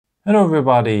Hello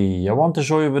everybody, I want to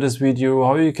show you with this video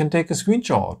how you can take a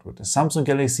screenshot with the Samsung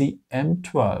Galaxy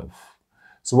M12.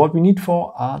 So what we need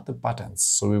for are the buttons.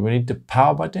 So we will need the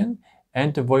power button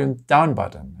and the volume down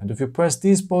button. And if you press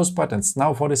these both buttons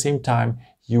now for the same time,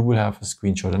 you will have a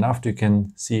screenshot. And after you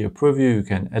can see a preview, you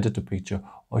can edit the picture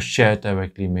or share it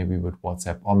directly maybe with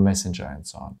WhatsApp or Messenger and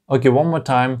so on. Okay, one more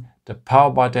time, the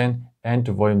power button and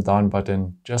the volume down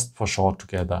button just for short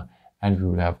together. And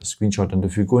we will have a screenshot. And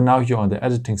if you go now here on the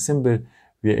editing symbol,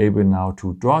 we are able now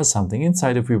to draw something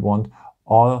inside if we want,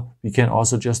 or we can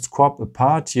also just crop a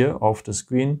part here of the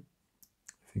screen.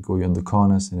 If we go here in the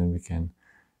corners, and then we can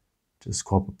just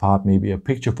crop a part, maybe a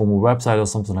picture from a website or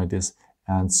something like this,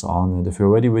 and so on. And if you're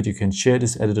ready with it, you can share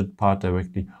this edited part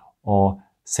directly or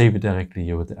save it directly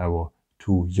here with the arrow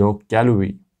to your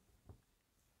gallery.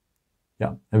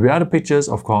 Yeah, and we add the pictures,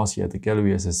 of course, here at the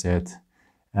gallery, as I said.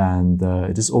 And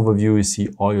in this overview, you see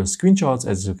all your screenshots.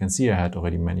 As you can see, I had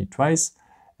already many twice.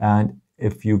 And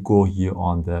if you go here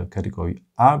on the category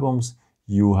albums,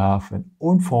 you have an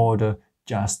own folder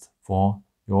just for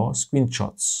your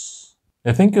screenshots.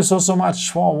 Thank you so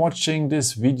much for watching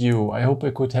this video. I hope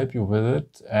I could help you with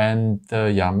it. And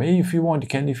yeah, maybe if you want, you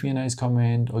can leave me a nice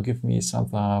comment or give me a thumbs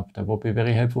up. That would be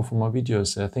very helpful for my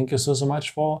videos. Thank you so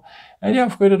much for. And yeah,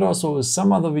 I've created also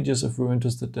some other videos if you're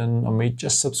interested in, or maybe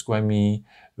just subscribe me.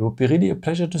 It would be really a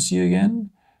pleasure to see you again.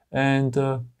 And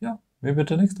yeah, maybe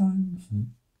until next time.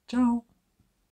 Ciao.